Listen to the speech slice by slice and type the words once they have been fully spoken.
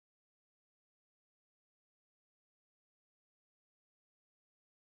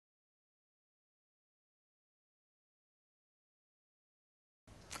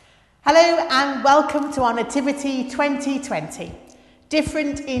Hello and welcome to our Nativity 2020.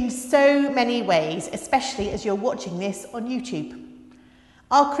 Different in so many ways, especially as you're watching this on YouTube.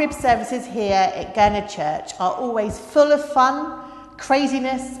 Our crib services here at Gurnard Church are always full of fun,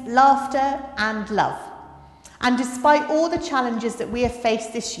 craziness, laughter and love. And despite all the challenges that we have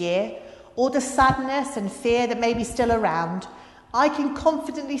faced this year, all the sadness and fear that may be still around, I can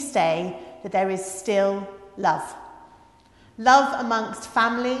confidently say that there is still love. Love amongst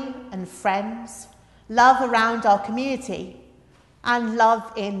family and friends, love around our community, and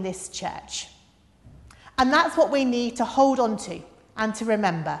love in this church. And that's what we need to hold on to and to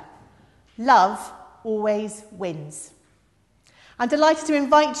remember. Love always wins. I'm delighted to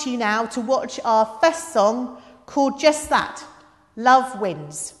invite you now to watch our first song called just that, Love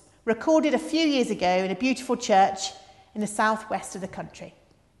Wins, recorded a few years ago in a beautiful church in the southwest of the country.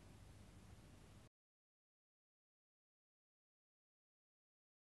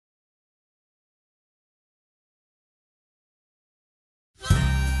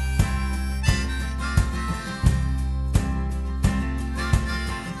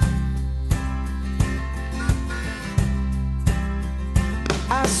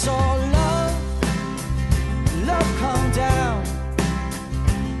 I saw love come down,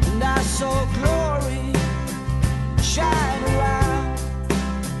 and I saw glory shine around.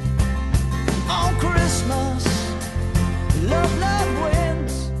 On Christmas, love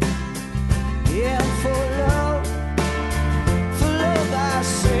wins, yeah, for love I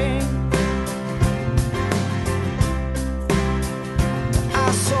sing.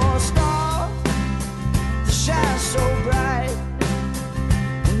 I saw a star that shines so bright,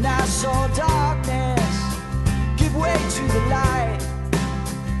 and I saw darkness give way to the light.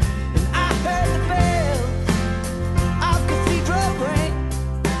 And I heard the bell of cathedral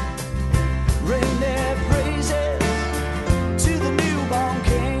ring their praises to the newborn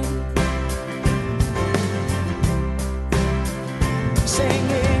King,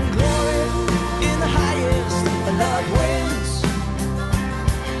 singing glory in the highest, love wins.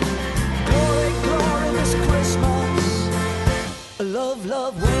 Glory, glory this Christmas, love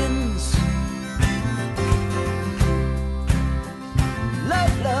wins.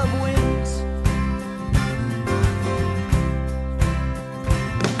 Love wins.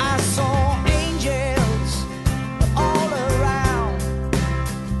 I saw angels all around,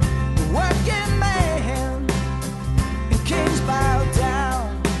 the working man and kings bow down,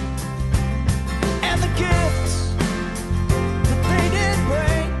 and the gifts that they did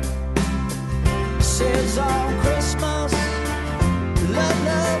bring says on Christmas,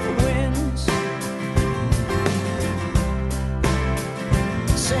 love wins.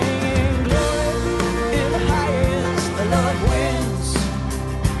 Singing glory in the highest, love wins.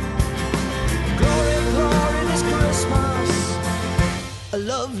 Glory, glory this Christmas,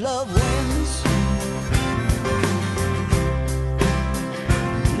 love wins.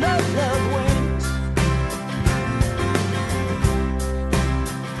 Love wins.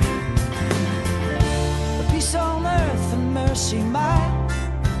 Peace on earth and mercy mild,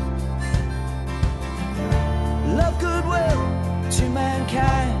 love, goodwill to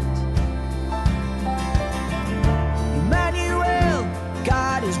mankind. Emmanuel,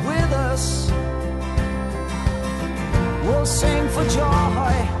 God is with us. We'll sing for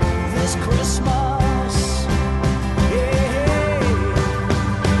joy this Christmas. Yeah,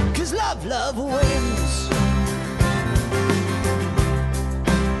 'cause love wins.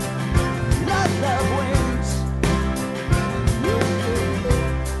 Love wins.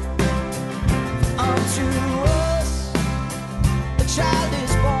 Unto us a child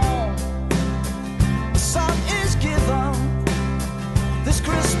is born, a son is given this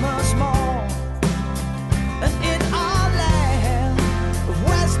Christmas morn. And in our land of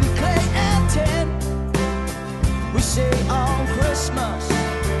Wesley, Clay and Tin, we say on Christmas,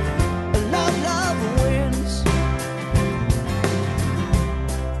 love wins.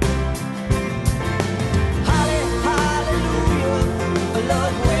 Hallelujah,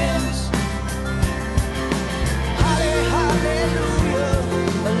 love wins. Hallelujah,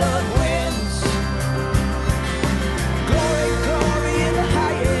 love wins. Glory, glory in the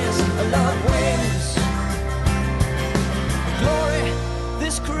highest, love wins. Glory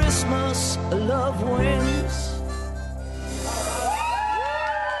this Christmas, love wins.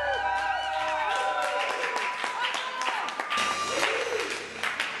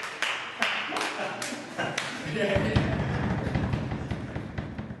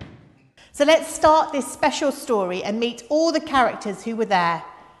 So let's start this special story and meet all the characters who were there.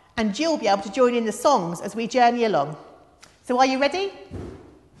 And you'll be able to join in the songs as we journey along. So are you ready?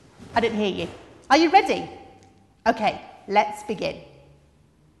 I didn't hear you. Are you ready? Okay, let's begin.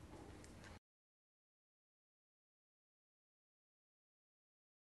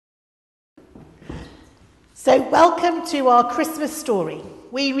 So welcome to our Christmas story.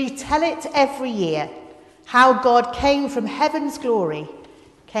 We retell it every year, how God came from heaven's glory,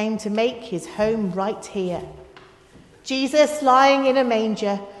 came to make his home right here. Jesus lying in a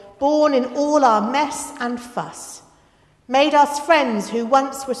manger, born in all our mess and fuss, made us friends who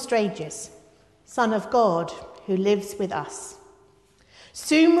once were strangers, Son of God who lives with us.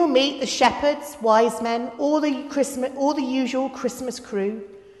 Soon we'll meet the shepherds, wise men, all the usual Christmas crew,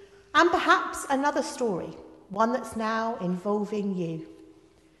 and perhaps another story, one that's now involving you.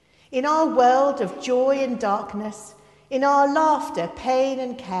 In our world of joy and darkness, in our laughter, pain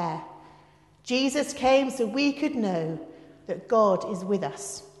and care, Jesus came so we could know that God is with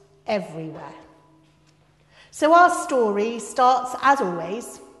us everywhere. So our story starts, as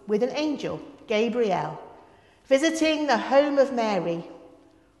always, with an angel, Gabriel, visiting the home of Mary.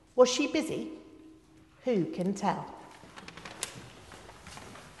 Was she busy? Who can tell?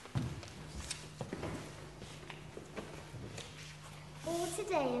 All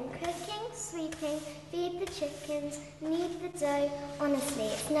today I'm cooking, sweeping, feed the chickens, knead the dough. Honestly,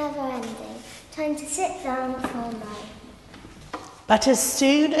 it's never ending. Time to sit down for my... But as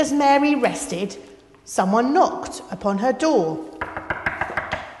soon as Mary rested, someone knocked upon her door.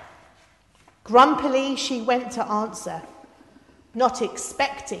 Grumpily she went to answer, not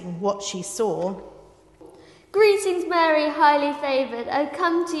expecting what she saw. Greetings, Mary, highly favoured. I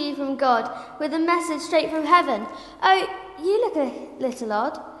come to you from God with a message straight from heaven. Oh, you look a little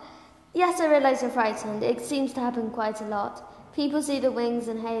odd. Yes, I realise you're frightened. It seems to happen quite a lot. People see the wings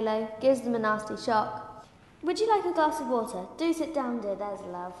and halo, gives them a nasty shock. Would you like a glass of water? Do sit down, dear, there's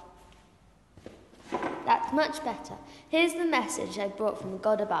love. That's much better. Here's the message I brought from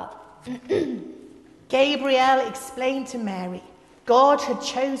God above. Gabriel explained to Mary, God had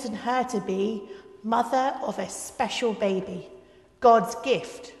chosen her to be mother of a special baby, God's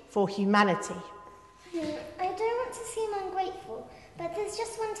gift for humanity. I don't want to seem ungrateful, but there's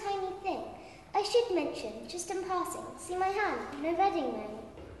just one tiny thing. I should mention, just in passing, see my hand, no wedding ring.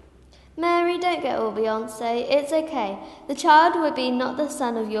 Mary, don't get all Beyonce. It's okay. The child will be not the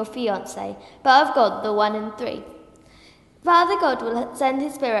son of your fiancé, but of God, the one and three. Father God will send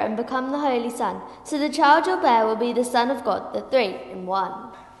his Spirit and become the Holy Son, so the child you'll bear will be the Son of God, the three in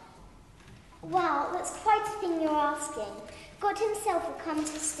one. Wow, that's quite a thing you're asking. God himself will come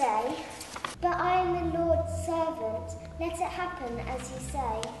to stay, but I am the Lord's servant. Let it happen as you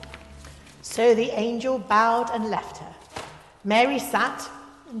say. So the angel bowed and left her. Mary sat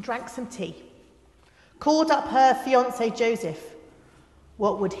and drank some tea. Called up her fiancé Joseph.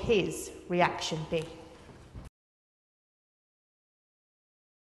 What would his reaction be?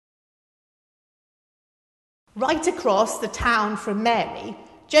 Right across the town from Mary,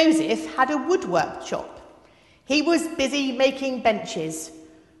 Joseph had a woodwork shop. He was busy making benches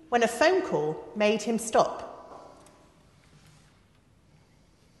when a phone call made him stop.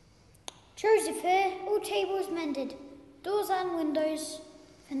 Joseph here, all tables mended, doors and windows,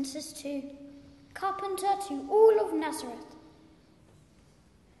 fences too, carpenter to all of Nazareth.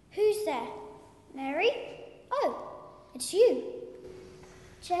 Who's there? Mary? Oh, it's you.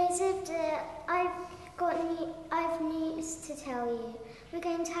 Joseph dear, I've news to tell you. We're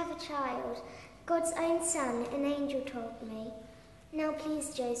going to have a child, God's own son, an angel told me. Now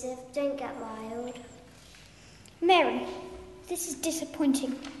please, Joseph, don't get wild. Mary, this is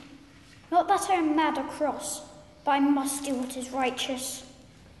disappointing. Not that I am mad or cross, but I must do what is righteous.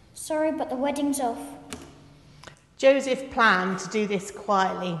 Sorry, but the wedding's off. Joseph planned to do this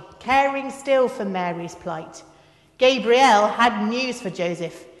quietly, caring still for Mary's plight. Gabriel had news for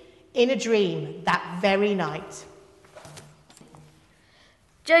Joseph in a dream that very night.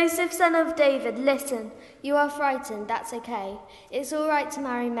 Joseph, son of David, listen. You are frightened, that's okay. It's all right to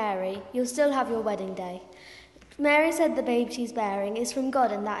marry Mary. You'll still have your wedding day. Mary said the babe she's bearing is from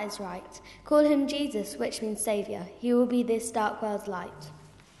God, and that is right. Call him Jesus, which means Saviour. He will be this dark world's light.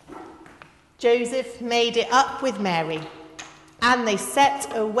 Joseph made it up with Mary, and they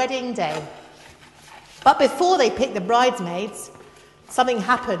set a wedding day. But before they picked the bridesmaids, something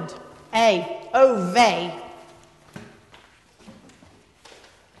happened. Vey.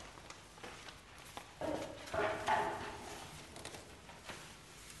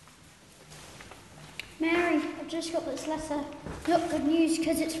 Mary, I've just got this letter. Not good news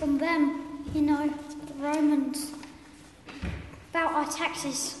because it's from them, you know, the Romans. About our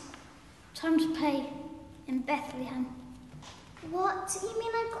taxes. Time to pay in Bethlehem. What? You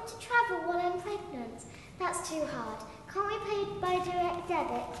mean I've got to travel while I'm pregnant? That's too hard. Can't we pay by direct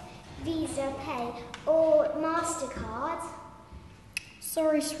debit, Visa Pay, or MasterCard?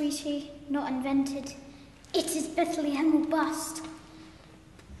 Sorry, sweetie, not invented. It is Bethlehem or bust.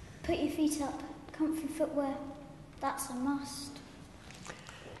 Put your feet up. Comfy footwear, that's a must.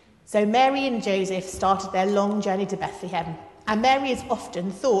 So Mary and Joseph started their long journey to Bethlehem, and Mary is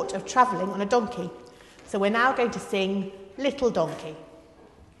often thought of travelling on a donkey. So we're now going to sing Little Donkey.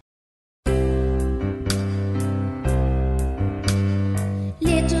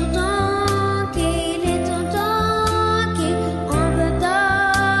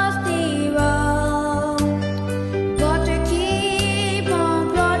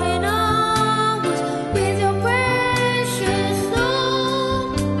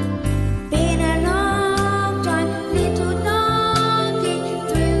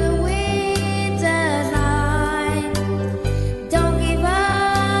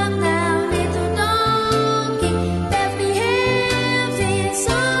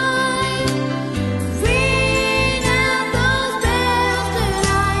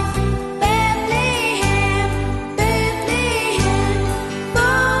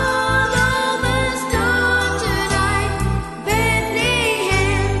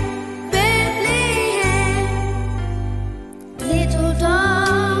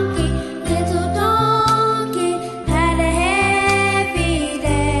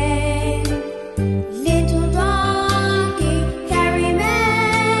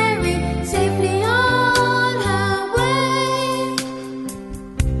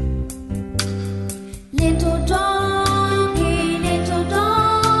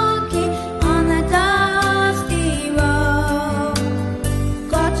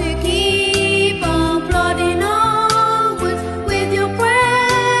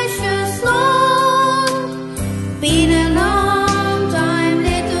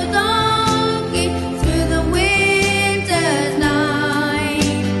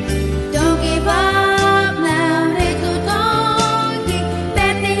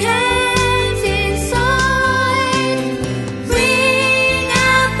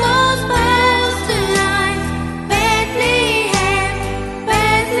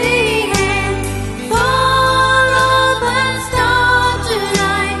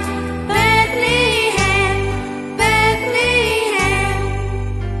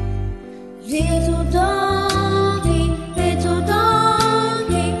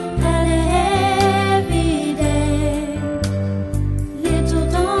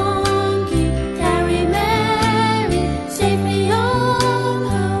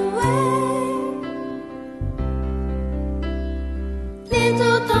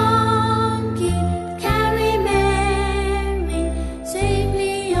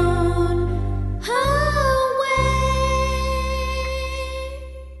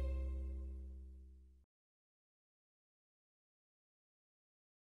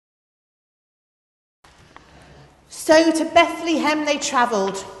 So to Bethlehem they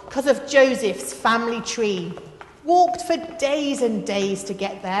travelled, because of Joseph's family tree. Walked for days and days to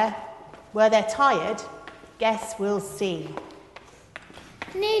get there. Were they tired? Guess we'll see.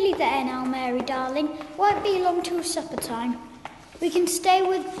 Nearly there now, Mary darling. Won't be long till supper time. We can stay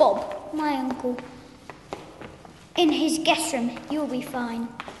with Bob, my uncle. In his guest room, you'll be fine.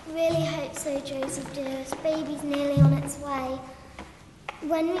 Really hope so, Joseph dearest. Baby's nearly on its way.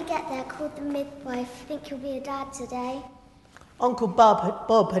 When we get there, call the midwife. Think you'll be a dad today. Uncle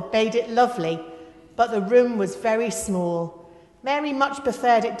Bob had made it lovely, but the room was very small. Mary much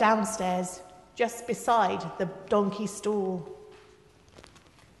preferred it downstairs, just beside the donkey stall.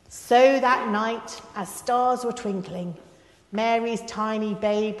 So that night, as stars were twinkling, Mary's tiny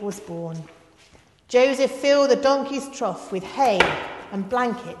babe was born. Joseph filled the donkey's trough with hay and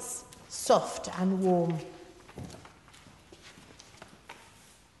blankets, soft and warm.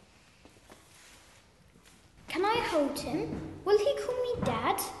 Can I hold him? Will he call me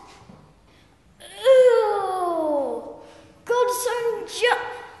Dad? Oh, God's own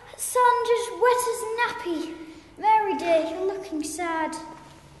son just wet as nappy. Mary dear, you're looking sad.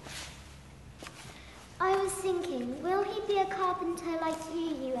 I was thinking, will he be a carpenter like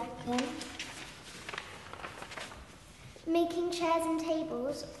you reckon? Making chairs and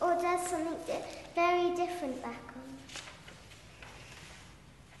tables, or does something very different back on?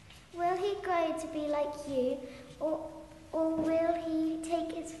 Will he grow to be like you, or will he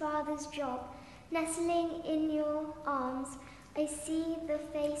take his father's job? Nestling in your arms, I see the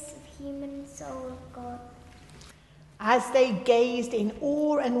face of human soul of God. As they gazed in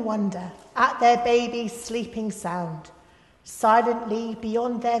awe and wonder at their baby's sleeping sound, silently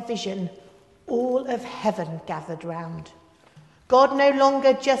beyond their vision, all of heaven gathered round. God no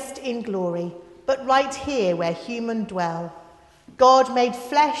longer just in glory, but right here where human dwell. God made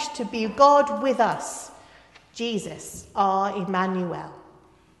flesh to be God with us, Jesus, our Emmanuel.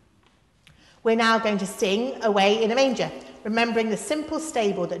 We're now going to sing Away in a Manger, remembering the simple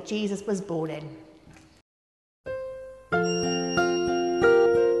stable that Jesus was born in.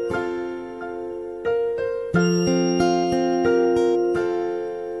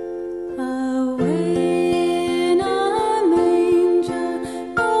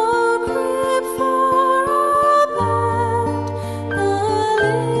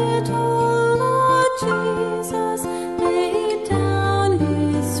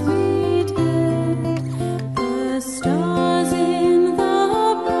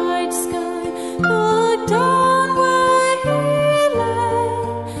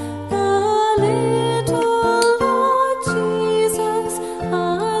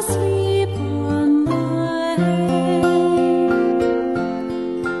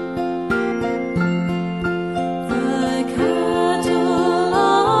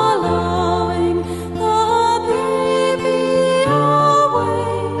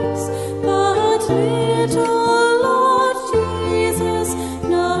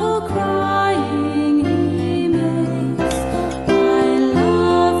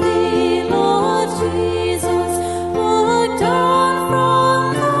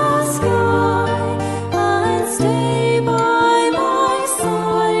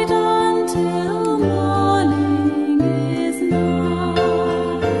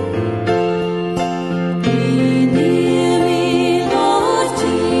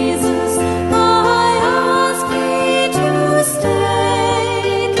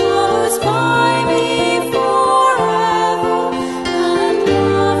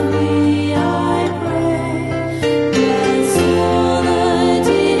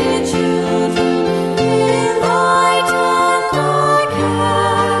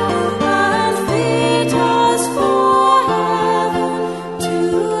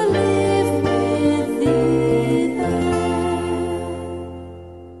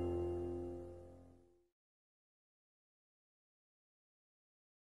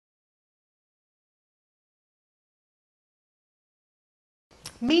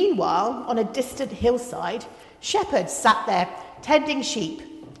 Meanwhile, on a distant hillside, shepherds sat there tending sheep.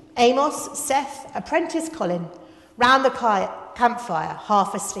 Amos, Seth, apprentice Colin, round the campfire,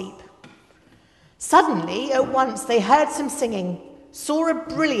 half asleep. Suddenly, at once, they heard some singing, saw a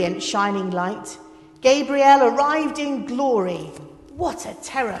brilliant shining light. Gabriel arrived in glory. What a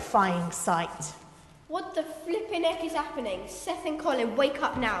terrifying sight. What the flippin' heck is happening? Seth and Colin, wake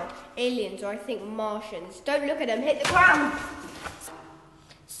up now. Aliens, or I think Martians. Don't look at them, hit the ground!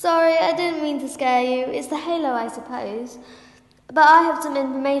 Sorry, I didn't mean to scare you. It's the halo, I suppose. But I have some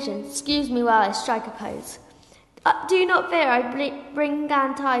information. Excuse me while I strike a pose. Do not fear, I bring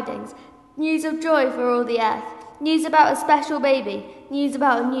down tidings. News of joy for all the earth. News about a special baby. News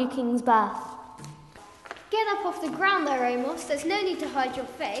about a new king's birth. Get up off the ground there, Amos. There's no need to hide your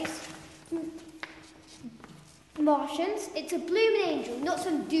face. Martians, it's a blooming angel, not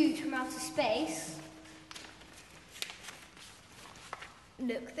some dude from outer space.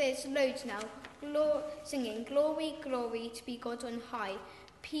 Look, there's loads now. Singing, glory, glory to be God on high.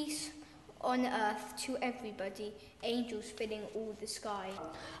 Peace on earth to everybody. Angels filling all the sky.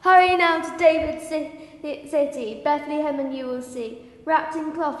 Hurry now to David's city, Bethlehem, and you will see, wrapped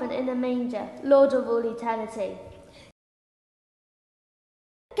in cloth and in a manger, Lord of all eternity.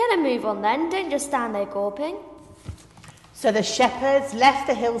 Get a move on then, don't just stand there gawping. So the shepherds left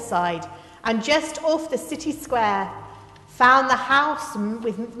the hillside and just off the city square found the house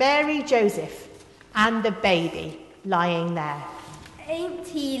with Mary, Joseph and the baby lying there. Ain't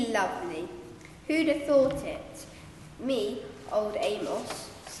he lovely? Who'd have thought it? Me, old Amos,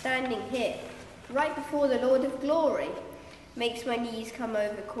 standing here, right before the Lord of Glory. Makes my knees come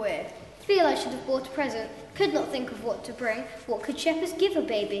over queer. Feel I should have bought a present. Could not think of what to bring. What could shepherds give a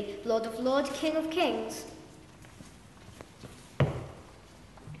baby? Lord of Lords, King of Kings.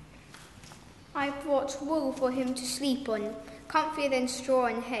 I brought wool for him to sleep on, comfier than straw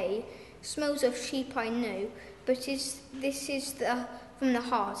and hay. Smells of sheep I know, but this is from the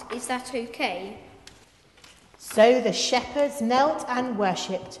heart. Is that okay? So the shepherds knelt and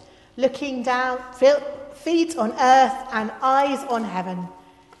worshipped, looking down, feet on earth and eyes on heaven.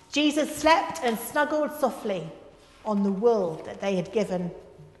 Jesus slept and snuggled softly on the wool that they had given.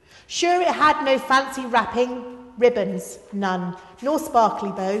 Sure, it had no fancy wrapping, ribbons, none, nor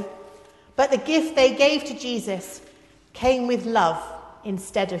sparkly bow, but the gift they gave to Jesus came with love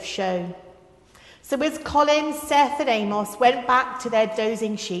instead of show. So as Colin, Seth and Amos went back to their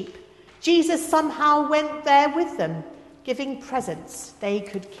dozing sheep, Jesus somehow went there with them, giving presents they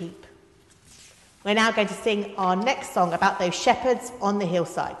could keep. We're now going to sing our next song about those shepherds on the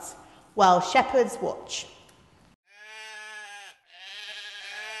hillsides, while shepherds watch.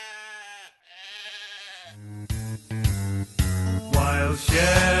 While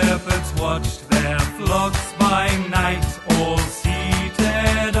shepherds watched their flocks by night, all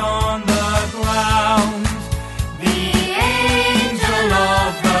seated on the ground, the angel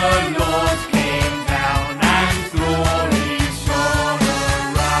of the Lord came down and glory shone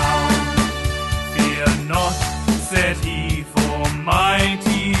around. Fear not, said he, for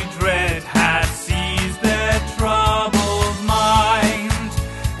mighty dread had seized their troubled mind.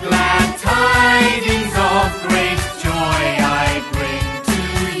 Glad tidings of great joy I bring to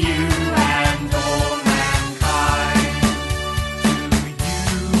you and all mankind. To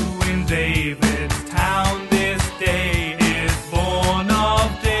you in David's town this day is born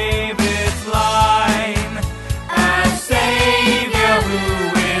of David's line a Saviour who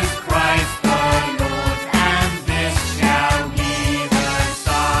is Christ the Lord, and this shall be the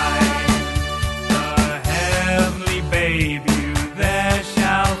sign. The heavenly babe you there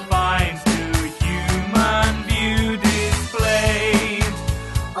shall find, to human view displayed,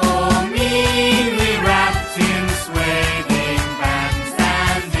 all meanly wrapped in swathing bands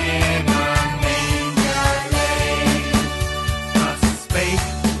and in a manger laid. Thus spake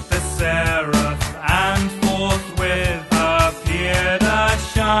the seraph, and forthwith appeared a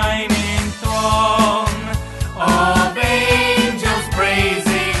shining throng of angels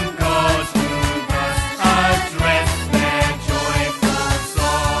praising God, who thus addressed their joyful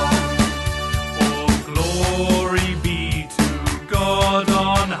song. All glory be to God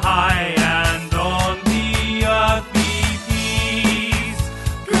on high, and on the earth be peace.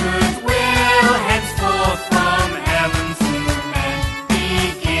 Goodwill henceforth from heaven to men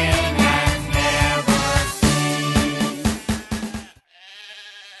begin and never cease.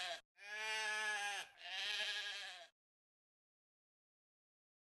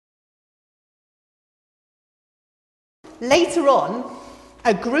 Later on,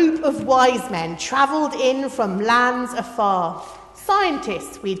 a group of wise men travelled in from lands afar.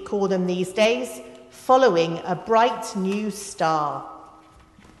 Scientists, we'd call them these days, following a bright new star.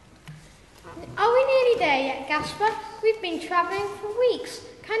 Are we nearly there yet, Gasper? We've been travelling for weeks.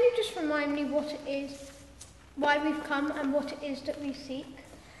 Can you just remind me what it is, why we've come and what it is that we seek?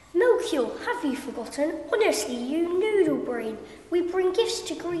 Melchior, have you forgotten? Honestly, you noodle brain. We bring gifts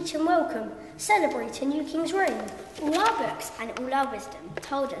to greet and welcome, celebrate a new king's reign. All our books and all our wisdom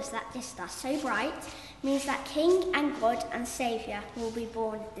told us that this star so bright means that King and God and Saviour will be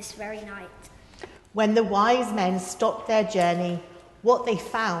born this very night. When the wise men stopped their journey, what they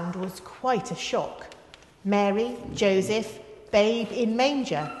found was quite a shock. Mary, Joseph, babe in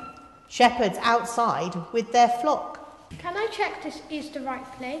manger, shepherds outside with their flock. Can I check this is the right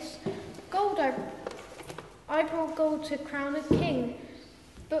place? Gold, I brought gold to crown a king.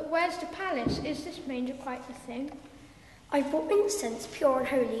 But where's the palace? Is this manger quite the thing? I brought incense, pure and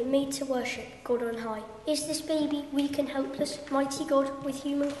holy, made to worship God on high. Is this baby weak and helpless, mighty God with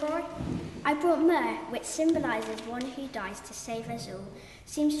human cry? I brought myrrh, which symbolises one who dies to save us all.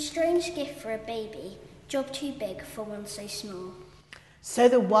 Seems a strange gift for a baby, job too big for one so small. So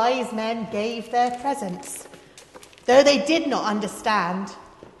the wise men gave their presents, though they did not understand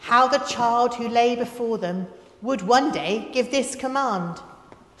how the child who lay before them would one day give this command.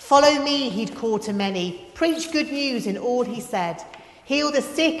 Follow me, he'd call to many, preach good news in all he said, heal the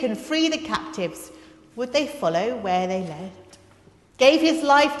sick and free the captives. Would they follow where they led? Gave his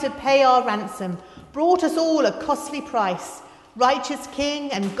life to pay our ransom, brought us all a costly price, righteous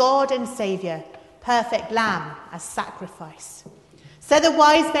King and God and Saviour, perfect Lamb as sacrifice. So the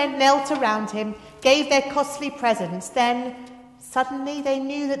wise men knelt around him, gave their costly presents, then suddenly they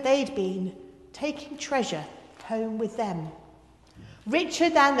knew that they'd been taking treasure home with them. Richer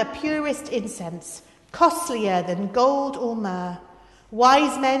than the purest incense, costlier than gold or myrrh,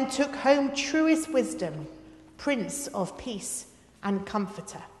 wise men took home truest wisdom, Prince of Peace and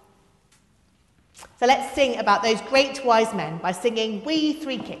Comforter. So let's sing about those great wise men by singing We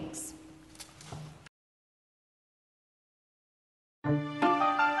Three Kings.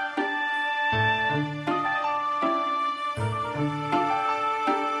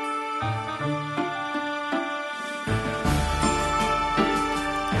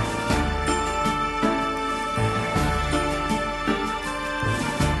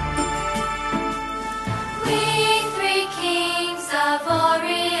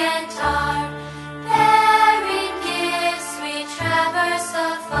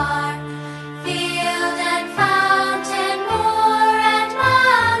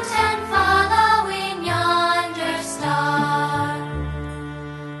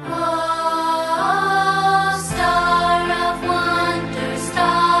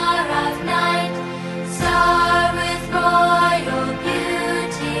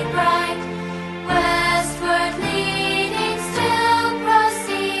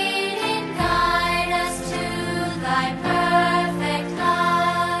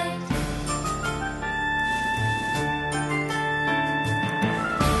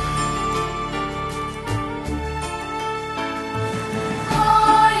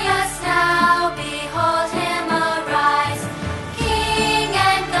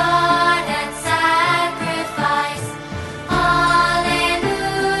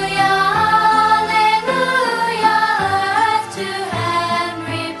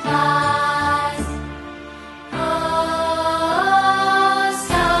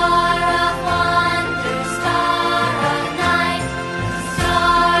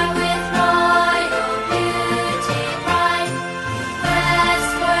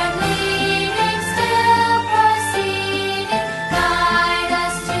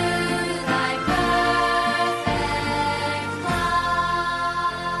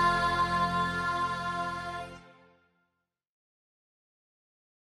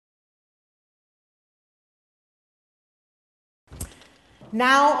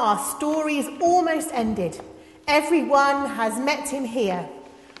 Now our story is almost ended. Everyone has met him here.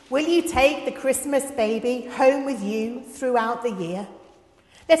 Will you take the Christmas baby home with you throughout the year?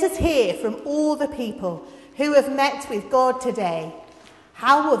 Let us hear from all the people who have met with God today.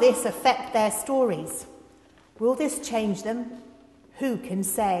 How will this affect their stories? Will this change them? Who can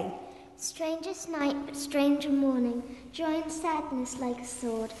say? Strangest night, but stranger morning, joy and sadness like a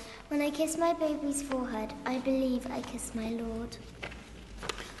sword. When I kiss my baby's forehead, I believe I kiss my Lord.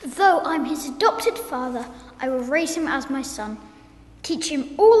 Though I'm his adopted father, I will raise him as my son. Teach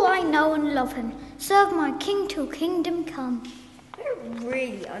him all I know and love him. Serve my king till kingdom come. I don't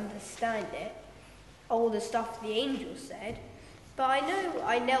really understand it, all the stuff the angels said, but I know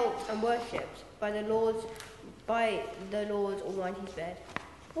I knelt and worshipped by the Lord's Almighty's bed.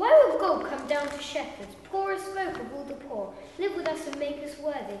 Why would God come down to shepherds, poorest folk of all the poor, live with us and make us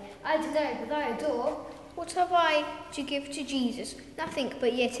worthy? I don't know, but I adore. What have I to give to Jesus? Nothing,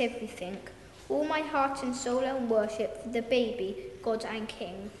 but yet everything. all my heart and soul and worship for the baby, God and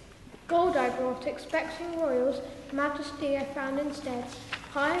King. Gold I brought, expecting royals, majesty I found instead,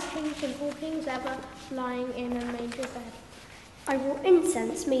 higher kings than all kings ever, lying in a manger bed. I brought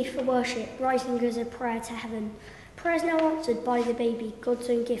incense made for worship, rising as a prayer to heaven. Prayers now answered by the baby, God's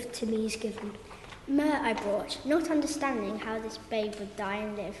own gift to me is given. Myrrh I brought, not understanding how this babe would die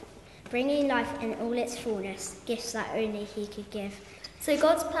and live, bringing life in all its fullness, gifts that only he could give. So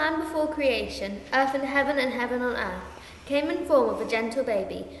God's plan before creation, earth and heaven on earth, came in form of a gentle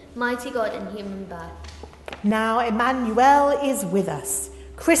baby, mighty God in human birth. Now Emmanuel is with us.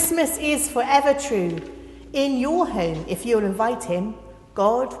 Christmas is forever true. In your home, if you'll invite him,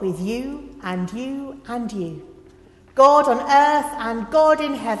 God with you and you and you. God on earth and God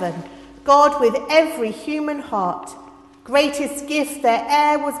in heaven, God with every human heart. Greatest gift there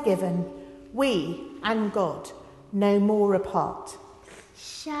e'er was given, we and God no more apart.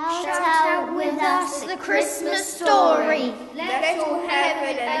 Shout out with us the Christmas story. Let all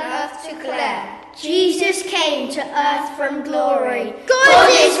heaven and earth declare. Jesus came to earth from glory. God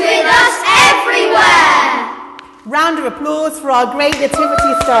is with us everywhere. Round of applause for our great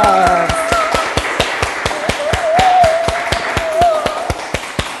nativity stars.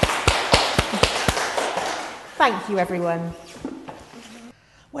 Thank you, everyone.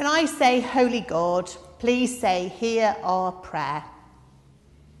 When I say Holy God, please say, hear our prayer.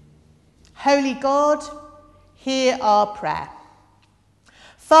 Holy God, hear our prayer.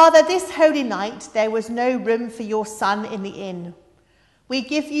 Father, this holy night there was no room for your Son in the inn. We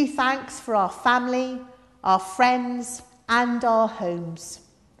give you thanks for our family, our friends, and our homes.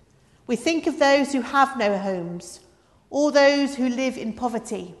 We think of those who have no homes, all those who live in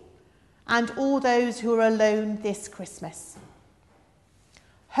poverty, and all those who are alone this Christmas.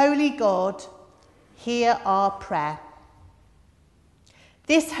 Holy God, hear our prayer.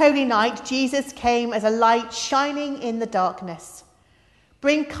 This holy night, Jesus came as a light shining in the darkness.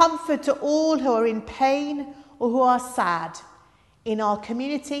 Bring comfort to all who are in pain or who are sad, in our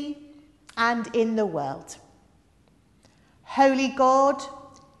community and in the world. Holy God,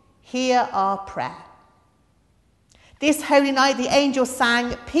 hear our prayer. This holy night, the angels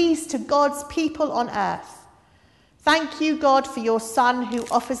sang, "Peace to God's people on earth." Thank you, God, for your Son who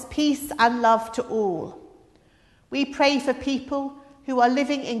offers peace and love to all. We pray for people who are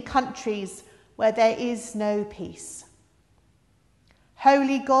living in countries where there is no peace.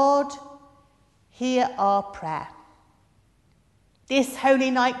 Holy God, hear our prayer. This holy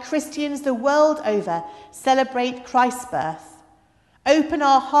night, Christians the world over celebrate Christ's birth. Open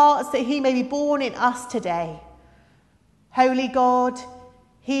our hearts that he may be born in us today. Holy God,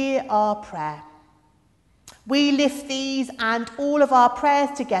 hear our prayer. We lift these and all of our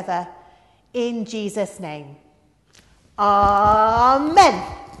prayers together in Jesus' name. Amen.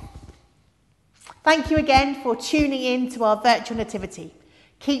 Thank you again for tuning in to our virtual nativity.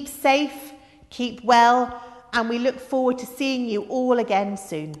 Keep safe, keep well, and we look forward to seeing you all again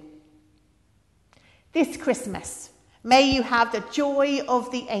soon. This Christmas, may you have the joy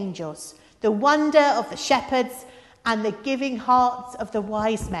of the angels, the wonder of the shepherds, and the giving hearts of the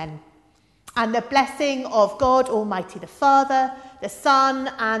wise men, and the blessing of God Almighty, the Father, the Son,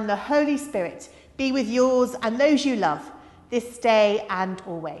 and the Holy Spirit be with yours and those you love this day and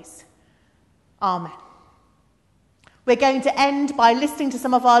always. Amen. We're going to end by listening to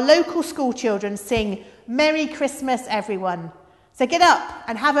some of our local school children sing "Merry Christmas, Everyone." So get up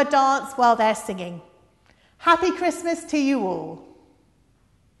and have a dance while they're singing. Happy Christmas to you all.